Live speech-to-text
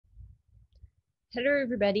Hello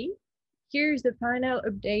everybody, here's the final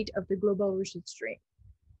update of the global research stream.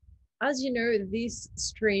 As you know, this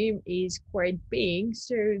stream is quite big,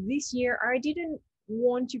 so this year I didn't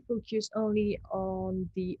want to focus only on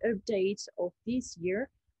the updates of this year,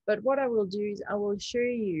 but what I will do is I will show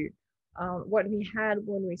you what we had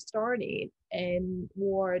when we started and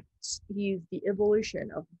what is the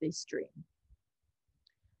evolution of this stream.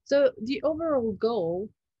 So the overall goal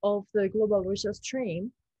of the global research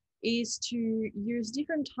stream is to use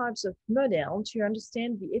different types of model to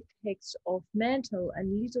understand the effects of mantle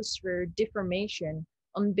and lithospheric deformation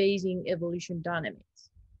on basin evolution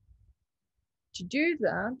dynamics. To do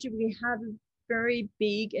that, we have a very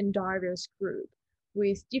big and diverse group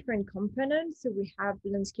with different components. So we have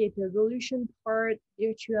landscape evolution part,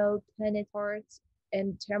 virtual planet parts,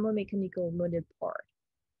 and thermomechanical model part.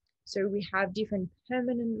 So we have different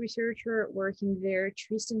permanent researchers working there,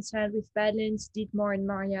 Tristan Sand with Badlands, Dietmar and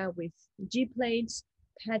Maria with G-plates,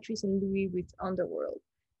 Patrice and Louis with Underworld.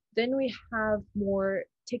 Then we have more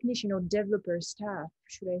technician or developer staff,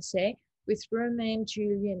 should I say, with Romain,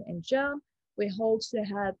 Julian, and John. We also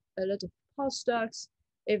have a lot of postdocs,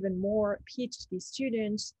 even more PhD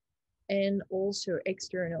students, and also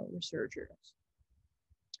external researchers.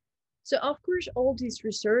 So of course, all these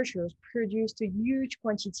researchers produced a huge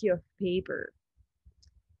quantity of paper.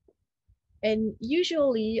 And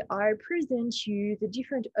usually I present you the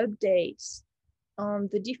different updates on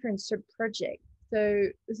the different sub-projects. So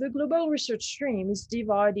the global research stream is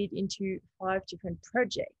divided into 5 different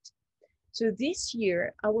projects. So this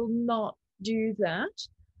year, I will not do that.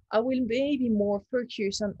 I will maybe more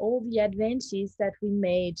focus on all the advances that we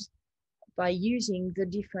made by using the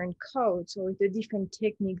different codes or the different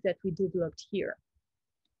techniques that we developed here.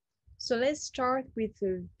 So let's start with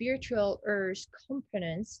the virtual Earth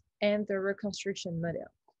components and the reconstruction model.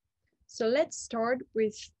 So let's start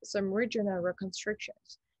with some regional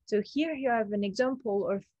reconstructions. So here you have an example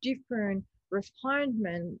of different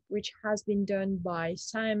refinement which has been done by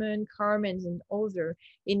Simon, Carmen, and others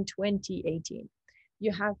in 2018.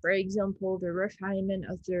 You have, for example, the refinement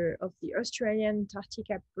of the Australian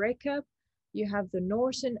Antarctica breakup. You have the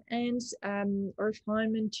Northern Ends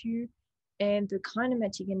refinement too, and the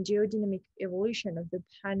kinematic and geodynamic evolution of the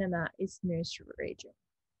Panama Isthmus region.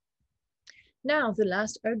 Now, the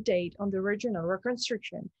last update on the regional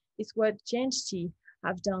reconstruction is what Gensti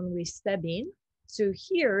have done with Sabine. So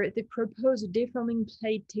here, they propose a deforming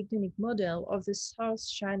plate tectonic model of the South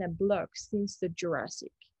China Block since the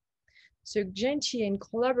Jurassic. So Gensti and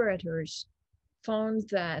collaborators found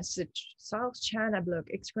that the South China Block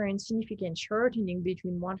experienced significant shortening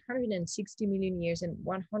between 160 million years and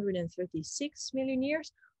 136 million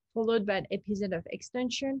years, followed by an episode of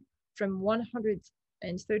extension from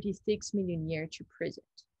 136 million years to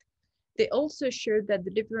present. They also showed that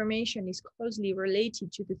the deformation is closely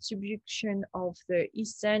related to the subduction of the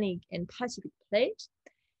Oceanic and Pacific plate.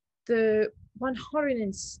 The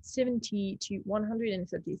 170 to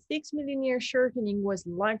 136 million year shortening was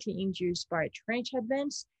likely induced by trench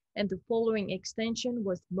advance, and the following extension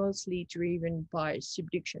was mostly driven by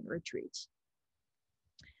subduction retreat.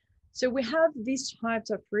 So we have these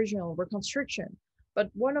types of regional reconstruction,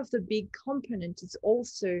 but one of the big components is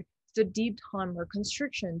also the deep time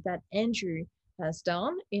reconstruction that Andrew has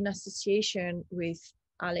done in association with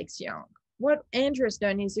Alex Young. What Andrew has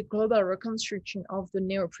done is a global reconstruction of the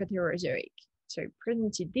Neoproterozoic. So he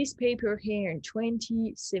presented this paper here in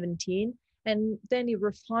 2017, and then he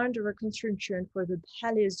refined the reconstruction for the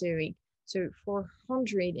Paleozoic, so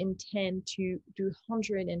 410 to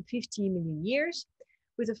 250 million years,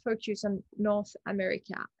 with a focus on North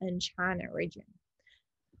America and China region.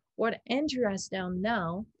 What Andrew has done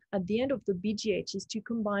now, at the end of the BGH, is to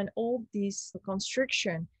combine all these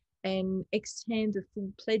reconstruction and extend the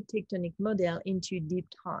full plate tectonic model into deep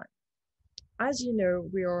time. As you know,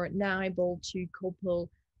 we are now able to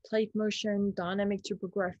couple plate motion, dynamic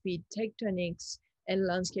topography, tectonics, and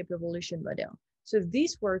landscape evolution model. So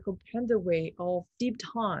this work opened the way of deep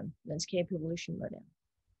time landscape evolution model.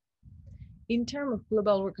 In terms of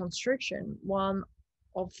global reconstruction, one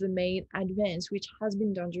of the main advances which has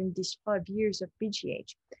been done during these 5 years of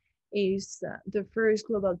BGH is the first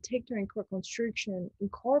global tectonic reconstruction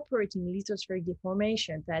incorporating lithospheric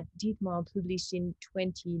deformation that Dietmar published in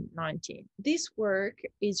 2019. This work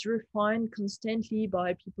is refined constantly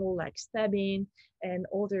by people like Sabine and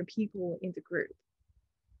other people in the group.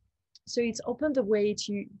 So it's opened the way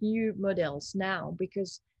to new models now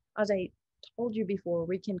because, as I told you before,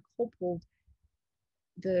 we can couple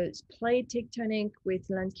the plate tectonic with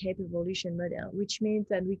landscape evolution model, which means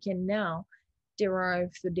that we can now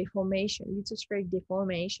derive the deformation, lithospheric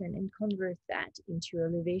deformation, and convert that into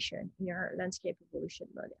elevation in our landscape evolution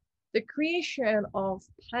model. The creation of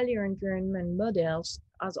paleoenvironment models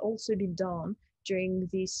has also been done during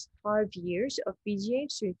these 5 years of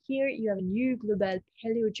BGH. So here you have a new global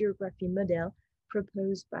paleogeography model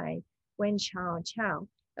proposed by Wen Chao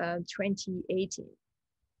 2018.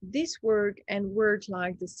 This work and work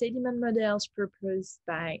like the sediment models proposed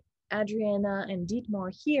by Adriana and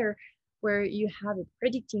Dietmar here, where you have a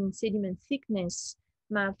predicting sediment thickness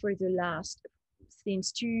map for the last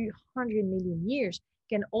since 200 million years,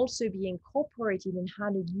 can also be incorporated and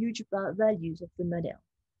have huge values of the model.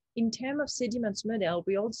 In terms of sediments model,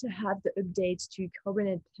 we also have the updates to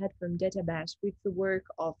carbonate platform database with the work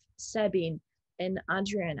of Sabine and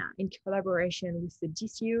Adriana in collaboration with the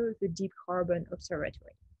DCO, the Deep Carbon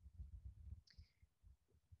Observatory.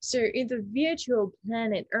 So in the virtual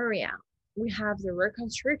planet area, we have the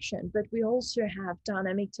reconstruction, but we also have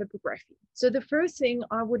dynamic topography. So the first thing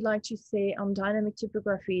I would like to say on dynamic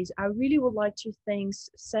topography is I really would like to thank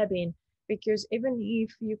Sabine, because even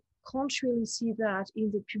if you can't really see that in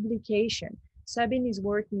the publication, Sabine is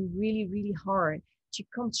working really, really hard to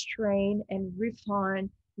constrain and refine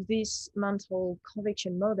this mantle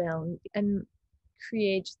convection model and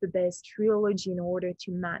create the best trilogy in order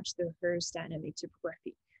to match the Earth's dynamic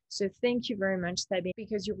topography. So thank you very much, Sabine,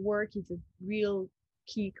 because your work is a real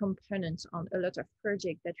key component on a lot of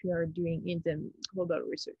projects that we are doing in the global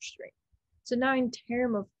research stream. So now in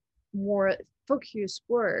terms of more focused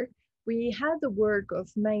work, we had the work of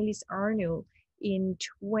Maëlys Arnault in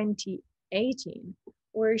 2018,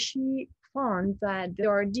 where she found that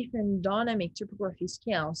there are different dynamic topography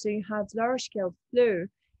scales. So you have large scale flow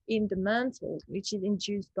in the mantle, which is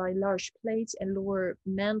induced by large plates and lower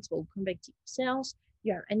mantle convective cells.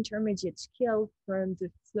 You have intermediate scale from the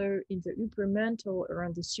flow in the upper mantle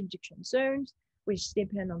around the subduction zones, which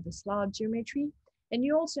depend on the slab geometry. And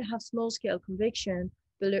you also have small scale convection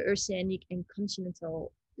below oceanic and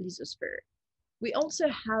continental lithosphere. We also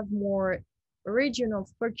have more regional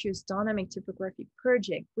focused dynamic topographic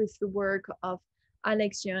project with the work of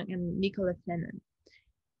Alex Young and Nicola Fleming.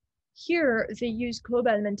 Here, they use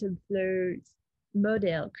global mantle flow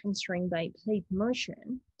model constrained by plate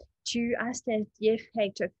motion to assess the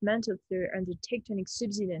effect of mantle flow on the tectonic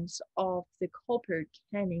subsidence of the Copper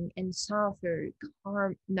Canning and Southern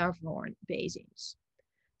Carnarvon basins.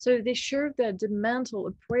 So they show that the mantle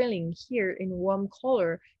upwelling here in warm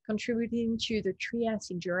color contributing to the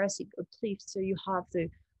Triassic-Jurassic uplift. So you have the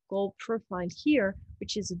gold profile here,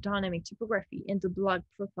 which is a dynamic topography, and the black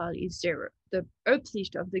profile is zero. The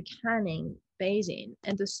uplift of the Canning Basin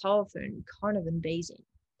and the Southern Carnarvon Basin.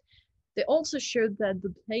 They also showed that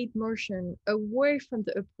the plate motion away from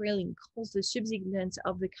the upwelling caused the subsidence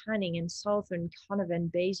of the Canning and Southern Carnarvon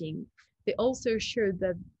Basin. They also showed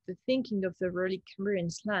that the thinking of the early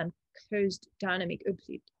Cambrian slam caused dynamic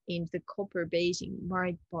uplift in the Copper Basin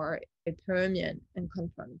marked by a Permian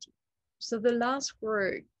unconformity. So the last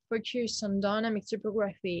work focused on dynamic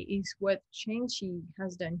topography is what Chengqi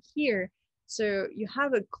has done here. So you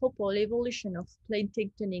have a coupled evolution of plate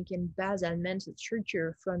tectonic and basal mantle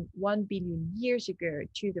structure from 1 billion years ago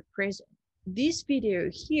to the present. This video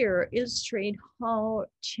here illustrates how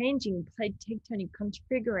changing plate tectonic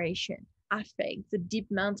configuration affect the deep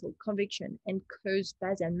mantle convection and cause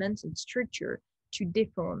basal mantle structure to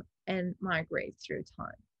deform and migrate through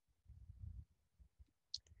time.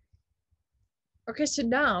 Okay, so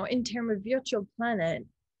now in terms of virtual planet,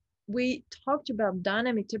 we talked about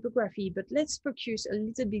dynamic topography, but let's focus a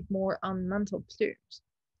little bit more on mantle plumes.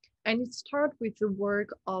 And it starts with the work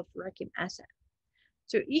of Rakib Hassan.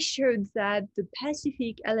 So he showed that the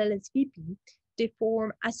Pacific LLSVP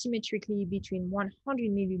deformed asymmetrically between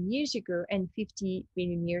 100 million years ago and 50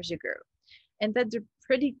 million years ago, and that the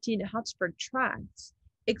predicted hotspot tracts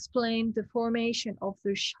explain the formation of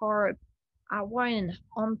the sharp Hawaiian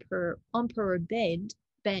emperor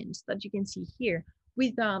bends that you can see here,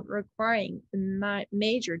 without requiring a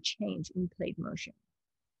major change in plate motion.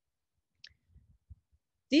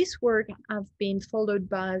 This work has been followed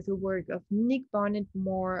by the work of Nick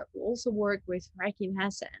Barnett-Moore, who also worked with Rakib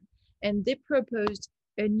Hassan, and they proposed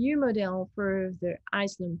a new model for the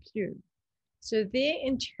Iceland plume. So they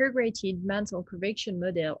integrated mantle convection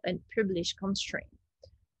model and published constraint.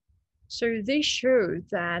 So they showed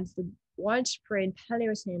that the widespread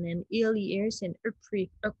Paleocene and early Eocene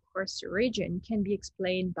uplift across the region can be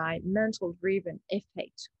explained by mantle-driven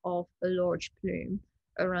effects of a large plume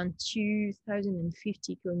around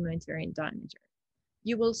 2,050 kilometers in diameter.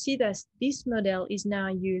 You will see that this model is now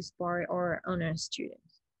used by our honors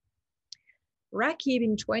students. Rakib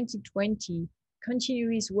in 2020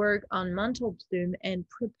 continued his work on mantle plume and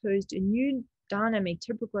proposed a new dynamic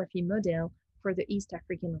topography model for the East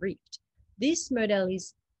African Rift. This model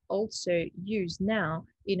is also used now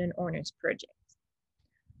in an honors project.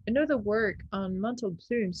 Another work on mantle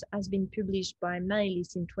plumes has been published by Mallard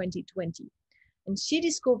in 2020, and she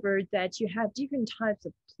discovered that you have different types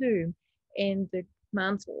of plume in the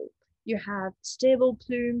mantle. You have stable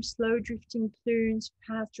plumes, slow drifting plumes,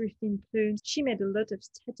 fast drifting plumes. She made a lot of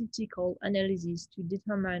statistical analysis to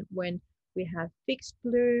determine when we have fixed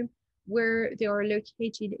plume, where they are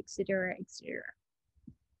located, etc., etc.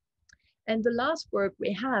 And the last work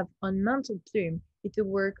we have on mantle plume is the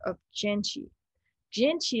work of Genchi.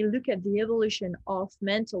 Genchi looked at the evolution of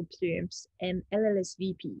mantle plumes and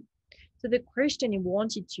LLSVP. So the question he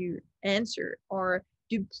wanted to answer are,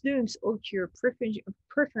 do plumes occur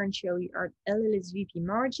preferentially at LLSVP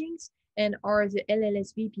margins, and are the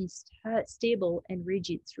LLSVP stable and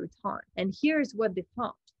rigid through time? And here's what they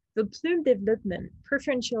found. The plume development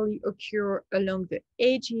preferentially occur along the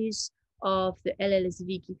edges of the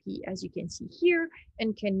LLSVP, as you can see here,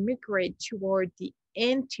 and can migrate toward the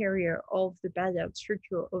interior of the basalt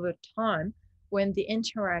structure over time when they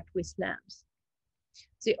interact with slabs.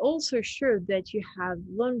 They also showed that you have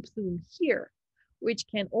lone plume here, which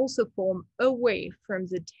can also form away from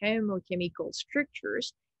the thermochemical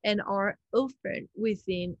structures and are often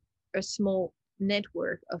within a small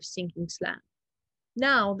network of sinking slabs.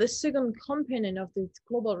 Now, the second component of the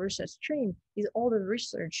global research stream is all the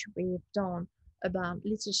research we've done about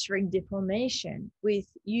lithospheric deformation with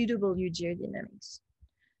UW geodynamics.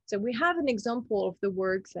 So we have an example of the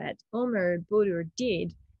work that Omer Boder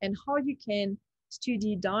did and how you can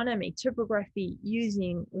study dynamic topography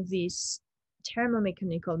using these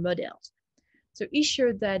thermomechanical models. So he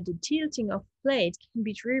showed that the tilting of plates can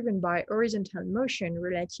be driven by horizontal motion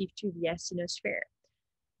relative to the asthenosphere.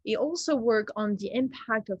 He also worked on the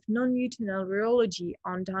impact of non-Newtonal rheology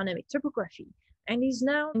on dynamic topography, and is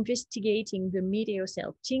now investigating the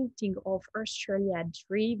mediocell tilting of Australia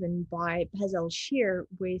driven by basalt shear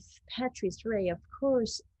with Patrice Ray, of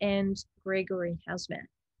course, and Gregory Hausman.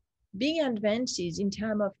 Big advances in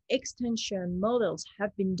terms of extension models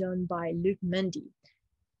have been done by Luc Mundy.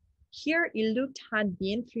 Here, he looked at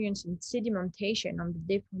the influence of sedimentation on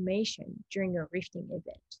the deformation during a rifting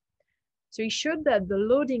event. So he showed that the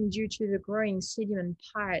loading due to the growing sediment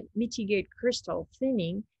pile mitigate crystal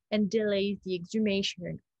thinning and delays the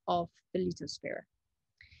exhumation of the lithosphere.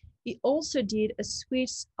 He also did a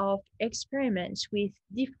suite of experiments with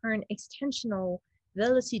different extensional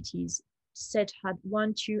velocities set at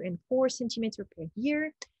 1, 2, and 4 centimeters per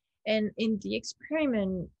year. And in the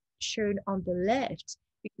experiment shown on the left,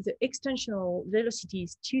 the extensional velocity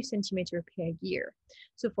is 2 centimeters per year.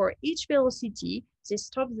 So for each velocity, they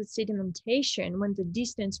stop the sedimentation when the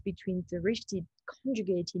distance between the rifted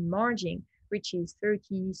conjugated margin reaches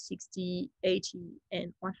 30, 60, 80,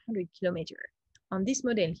 and 100 kilometers. On this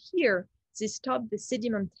model here, they stopped the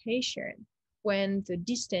sedimentation when the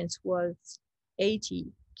distance was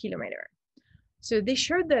 80 kilometers. So they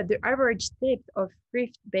showed that the average depth of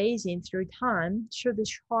rift basin through time showed a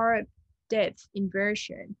sharp depth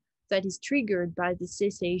inversion that is triggered by the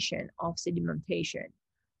cessation of sedimentation.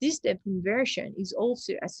 This depth inversion is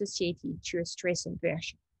also associated to a stress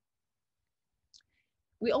inversion.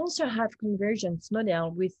 We also have convergence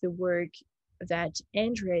model with the work that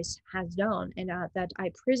Andres has done and that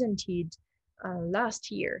I presented last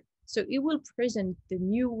year. So it will present the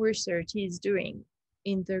new research he's doing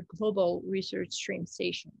in the global research stream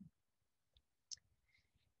session.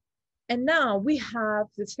 And now we have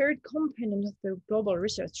the third component of the global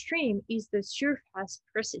research stream is the surface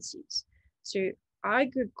processes. So I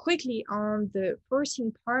go quickly on the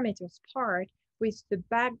forcing parameters part with the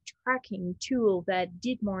backtracking tool that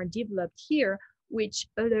Dietmar developed here, which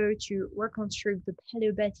allow to reconstruct the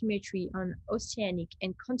paleobathymetry on oceanic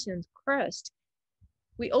and continental crust.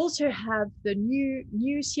 We also have the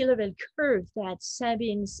new sea level curve that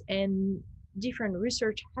Sabines and different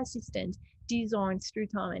research assistants designed through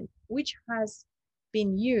time, which has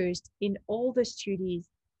been used in all the studies,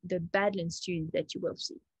 the Badland studies that you will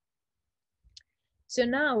see. So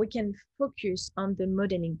now we can focus on the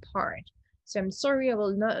modeling part. So I'm sorry, I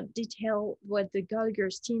will not detail what the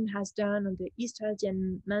Gallagher's team has done on the East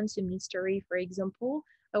Asian monsoon history, for example.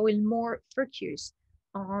 I will more focus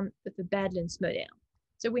on the Badlands model.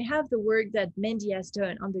 So we have the work that Mandy has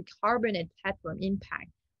done on the carbonate platform impact.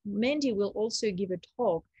 Mandy will also give a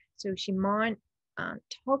talk, so she might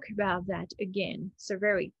talk about that again. So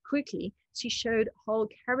very quickly, she showed how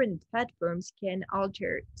carbonate platforms can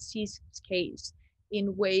alter seascapes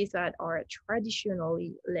in ways that are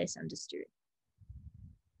traditionally less understood.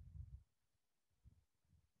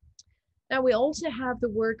 Now we also have the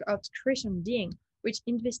work of Christian Ding, which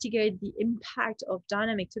investigate the impact of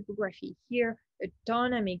dynamic topography. Here, a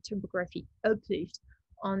dynamic topography uplift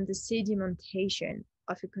on the sedimentation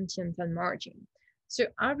of a continental margin. So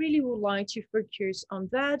I really would like to focus on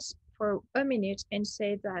that for a minute and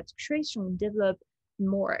say that Christian developed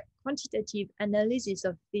more quantitative analysis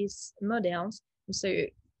of these models. So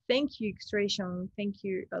thank you, Christian. Thank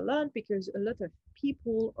you a lot, because a lot of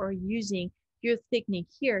people are using your technique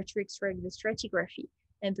here to extract the stratigraphy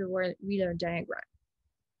and the Wheeler diagram.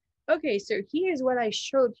 Okay, so here's what I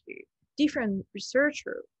showed you. Different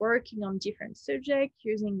researchers working on different subjects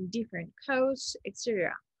using different codes,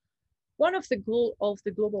 etc. One of the goals of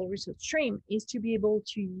the global research stream is to be able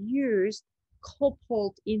to use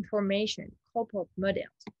coupled information, coupled models.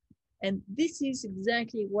 And this is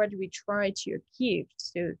exactly what we try to achieve.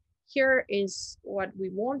 So here is what we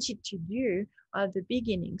wanted to do at the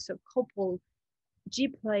beginning. So coupled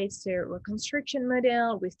G-plates, the reconstruction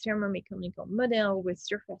model with thermomechanical model, with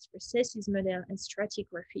surface processes model, and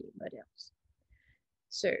stratigraphy models.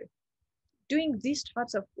 So doing these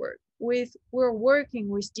types of work, we're working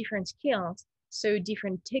with different scales, so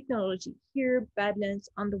different technology here, Badlands,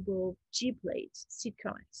 underworld, G-plates,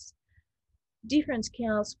 sequence. Different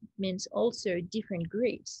scales means also different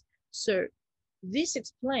grids. So this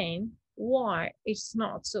explains why it's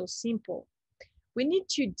not so simple. We need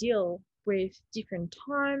to deal with different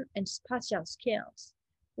time and spatial scales,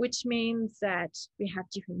 which means that we have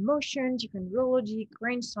different motion, different rheology,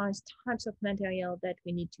 grain size, types of material that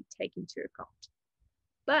we need to take into account.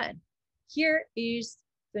 But here is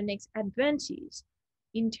the next advantage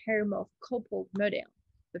in terms of coupled model.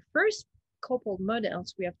 The first coupled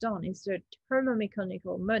models we have done is the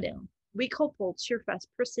thermomechanical model. We coupled surface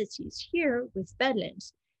processes here with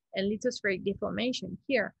Badlands and lithospheric deformation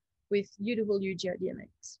here with UW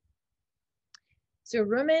geodynamics. So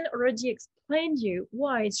Roman already explained you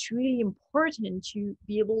why it's really important to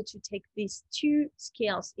be able to take these two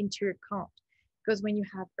scales into account. Because when you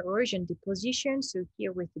have erosion deposition, so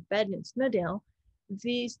here with the Badlands model,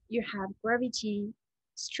 you have gravity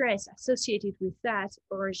stress associated with that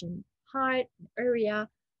erosion height and area,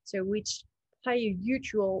 so which play a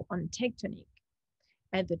huge role on tectonic.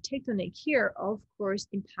 And the tectonic here, of course,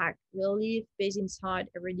 impact relief, basin side,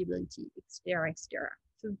 erodibility, etc., etc.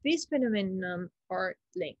 So these phenomena are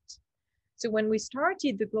linked. So when we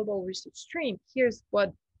started the global research stream, here's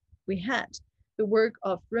what we had. The work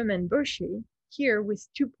of Roman Boucher here with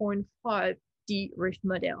 2.5D reef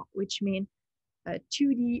model, which means a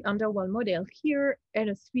 2D underworld model here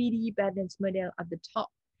and a 3D Badlands model at the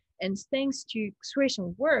top. And thanks to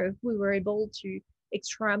extraction work, we were able to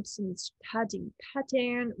extract some padding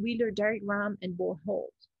pattern, Wheeler diagram, and boreholes.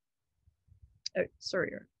 Oh,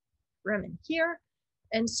 sorry, Roman here.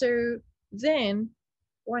 And so then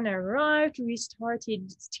when I arrived, we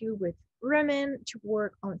started still with Roman to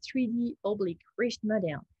work on 3D oblique rift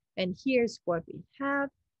model. And here's what we have.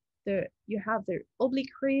 You have the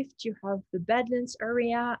oblique rift, you have the Badlands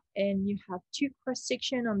area, and you have two cross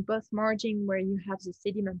sections on both margin where you have the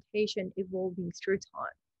sedimentation evolving through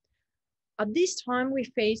time. At this time, we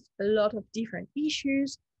faced a lot of different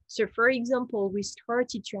issues. So for example, we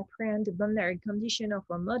started to apprehend the boundary condition of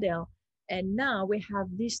our model, and now we have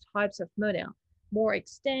these types of model, more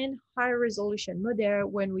extend, higher resolution model,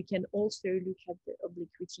 when we can also look at the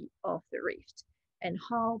obliquity of the rift and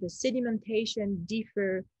how the sedimentation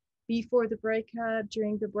differ before the breakup,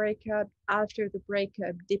 during the breakup, after the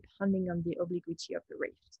breakup, depending on the obliquity of the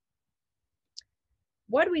rift.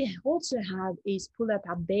 What we also have is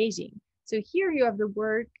pull-apart basing. So here you have the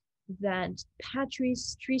work that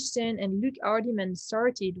Patrice, Tristan, and Luc Hardiman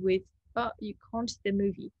started with, you can't see the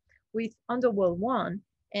movie, with Underworld 1.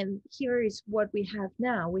 And here is what we have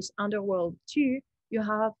now with Underworld 2. You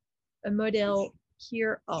have a model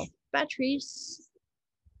here of Patrice,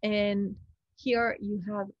 and here you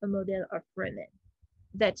have a model of Roman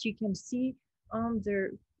that you can see on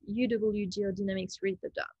the UW Geodynamics Read the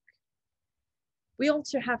Doc. We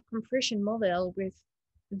also have compression model with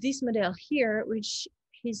this model here, which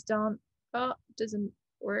is done, doesn't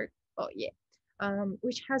work,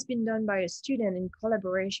 which has been done by a student in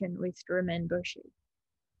collaboration with Roman Boucher.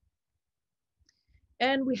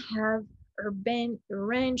 And we have a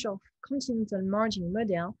range of continental margin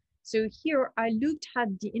model. So here I looked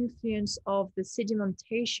at the influence of the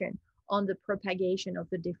sedimentation on the propagation of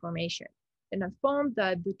the deformation. And I found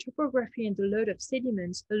that the topography and the load of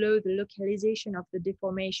sediments allow the localization of the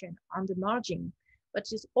deformation on the margin, but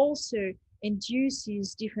it also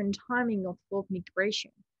induces different timing of fault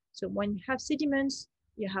migration. So when you have sediments,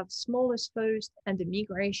 you have smallest flows and the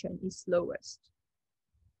migration is slowest.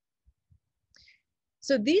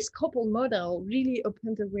 So this coupled model really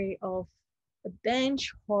opened the way of a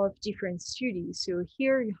bunch of different studies. So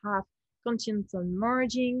here you have continental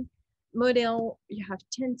margin model, you have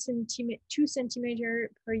 10 centimeter, 2 centimeter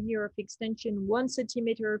per year of extension, 1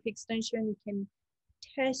 centimeter of extension. You can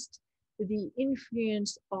test the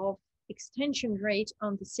influence of extension rate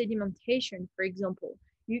on the sedimentation, for example.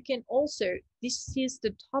 You can also, this is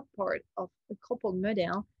the top part of a coupled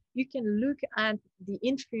model, you can look at the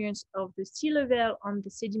influence of the sea level on the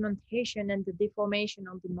sedimentation and the deformation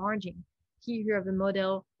on the margin. Here you have a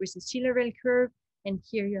model with a sea level curve, and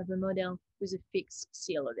here you have a model with a fixed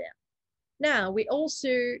sea level. Now, we also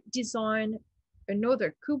design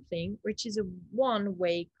another coupling, which is a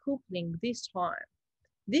one-way coupling this time.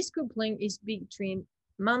 This coupling is between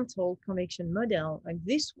mantle convection model, like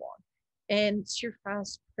this one, and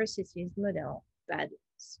surface processes model,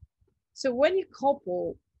 BADIS. So when you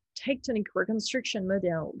couple tectonic reconstruction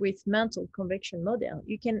model with mantle convection model,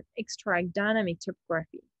 you can extract dynamic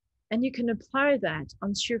topography, and you can apply that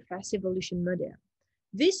on surface evolution model.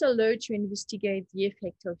 This allows to investigate the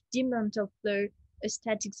effect of deep mantle flow, a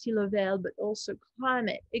static sea level, but also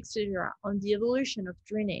climate, etc., on the evolution of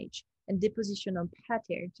drainage and deposition of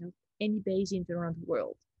patterns of any basins around the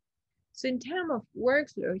world. So in terms of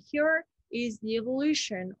workflow, here is the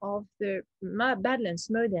evolution of the Badlands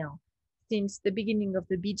model since the beginning of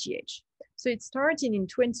the BGH. So it started in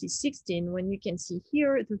 2016 when you can see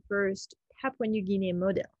here the first Papua New Guinea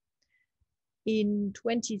model. In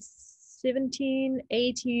 2017,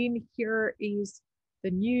 18, here is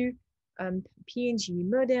the new PNG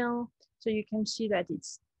model. So you can see that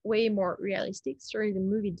it's way more realistic. Sorry, the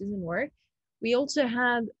movie doesn't work. We also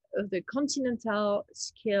have the continental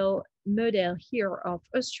scale model here of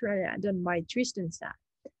Australia done by Tristan Sack.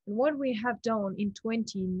 And what we have done in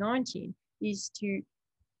 2019 is to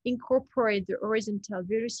incorporate the horizontal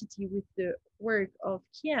velocity with the work of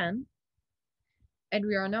Kian. And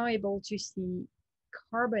we are now able to see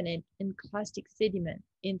carbonate and clastic sediment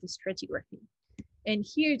in the stratigraphy. And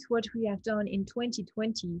here's what we have done in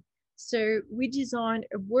 2020. So we designed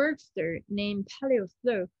a workflow named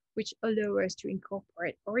PaleoFlow, which allows us to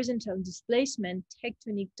incorporate horizontal displacement,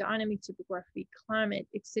 tectonic, dynamic topography, climate,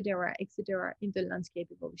 etc., in the landscape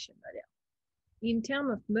evolution model. In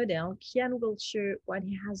terms of model, Kian will show what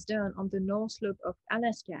he has done on the north slope of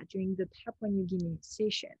Alaska during the Papua New Guinea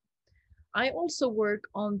session. I also work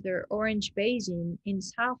on the Orange Basin in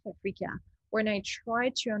South Africa, when I try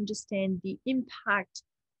to understand the impact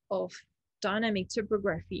of dynamic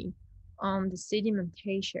topography on the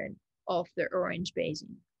sedimentation of the Orange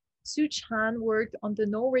Basin. Su Chan worked on the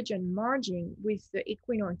Norwegian margin with the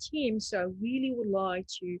Equinor team, so I really would like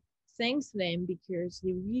to thank them because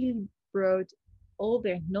they really brought all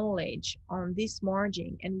their knowledge on this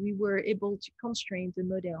margin, and we were able to constrain the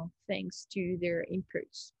model thanks to their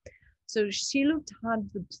inputs. So she looked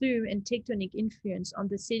at the plume and tectonic influence on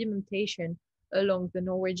the sedimentation along the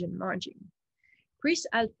Norwegian margin. Chris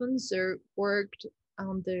Alfonso worked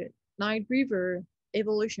on the Night River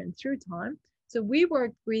evolution through time. So we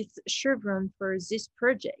worked with Chevron for this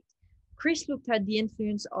project. Chris looked at the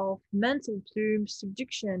influence of mantle plume,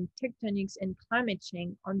 subduction, tectonics, and climate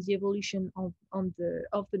change on the evolution of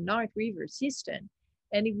the Night River system.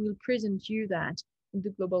 And he will present you that in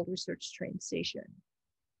the Global Research Train session.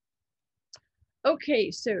 Okay,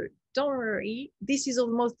 so don't worry, this is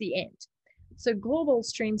almost the end. So global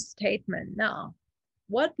stream statement. Now,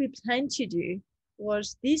 what we plan to do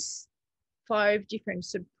was these 5 different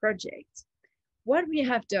sub-projects. What we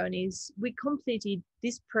have done is we completed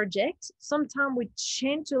this project. Sometimes we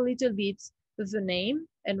changed a little bit the name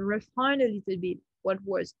and refined a little bit what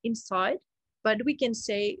was inside, but we can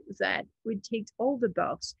say that we ticked all the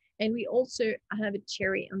boxes, and we also have a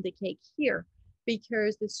cherry on the cake here,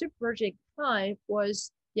 because the sub-project 5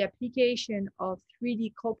 was the application of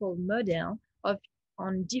 3D coupled model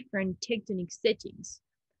on different tectonic settings.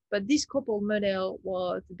 But this coupled model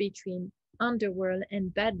was between Underworld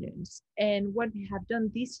and Badlands. And what we have done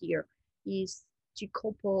this year is to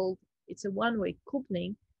couple, it's a one-way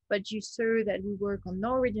coupling, but you saw that we work on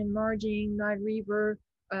Norwegian margin, Night River,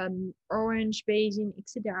 Orange Basin,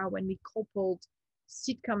 etc. when we coupled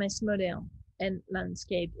Sitcom-S model and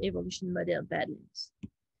landscape evolution model Badlands.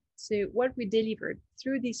 So what we delivered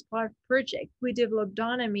through this 5 project, we developed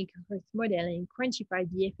dynamic Earth modeling, quantified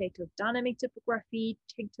the effect of dynamic topography,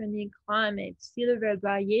 tectonic, climate, sea level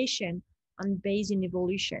variation on basin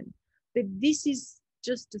evolution. But this is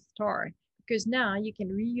just a start, because now you can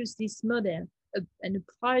reuse this model and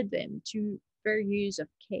apply them to various of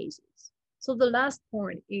cases. So the last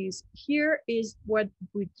point is, here is what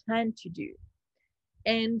we plan to do.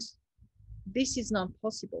 And this is not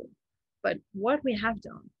possible. But what we have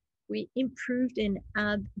done, we improved and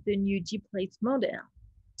add the new G-plate model.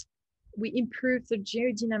 We improved the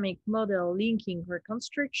geodynamic model linking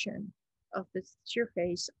reconstruction of the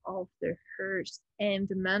surface of the earth and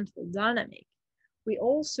the mantle dynamic. We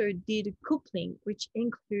also did coupling, which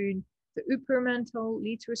include the upper mantle,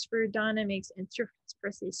 lithospheric dynamics, and surface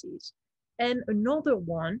processes. And another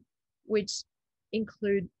one, which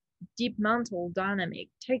include deep mantle dynamic,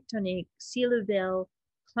 tectonic, sea level,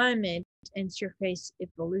 climate, and surface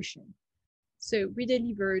evolution. So we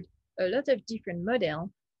delivered a lot of different models,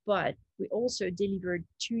 but we also delivered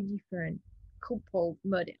two different coupled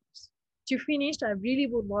models. To finish, I really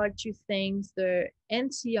would like to thank the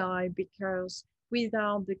NCI because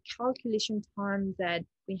without the calculation time that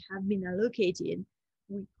we have been allocated,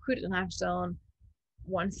 we couldn't have done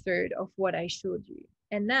 1/3 of what I showed you.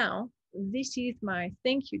 And now this is my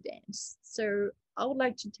thank you dance. So I would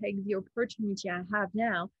like to take the opportunity I have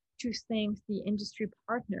now to thank the industry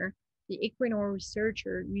partner. The Equinor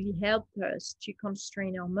researcher really helped us to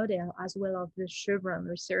constrain our model as well as the Chevron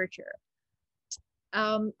researcher.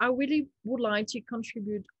 I really would like to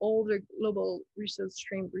contribute all the global research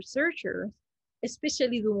stream researchers,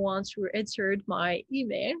 especially the ones who answered my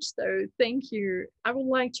email. So thank you. I would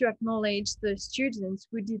like to acknowledge the students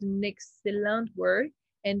who did an excellent work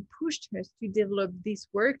and pushed us to develop this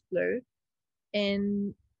workflow.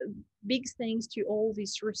 And big thanks to all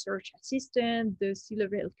these research assistants, the sea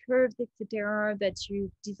level curves, etc., that you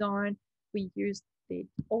designed. We use it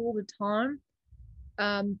all the time.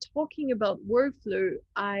 Talking about workflow,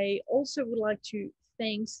 I also would like to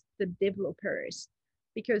thank the developers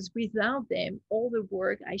because without them, all the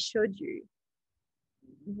work I showed you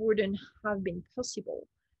wouldn't have been possible.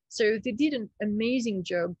 So they did an amazing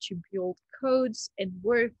job to build codes and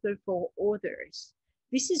workflow for others.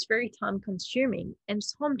 This is very time consuming and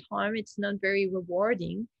sometimes it's not very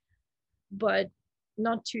rewarding, but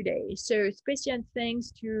not today. So special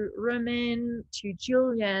thanks to Roman, to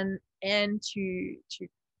Julian, and to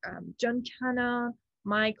John Canna,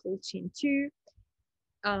 Michael Chin too.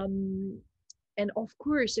 And of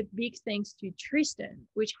course, a big thanks to Tristan,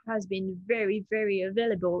 which has been very, very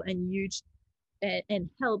available and huge and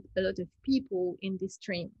helped a lot of people in this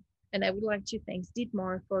stream. And I would like to thank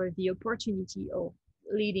Dietmar for the opportunity of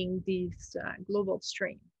leading this global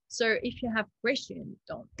stream. So if you have questions,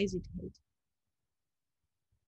 don't hesitate.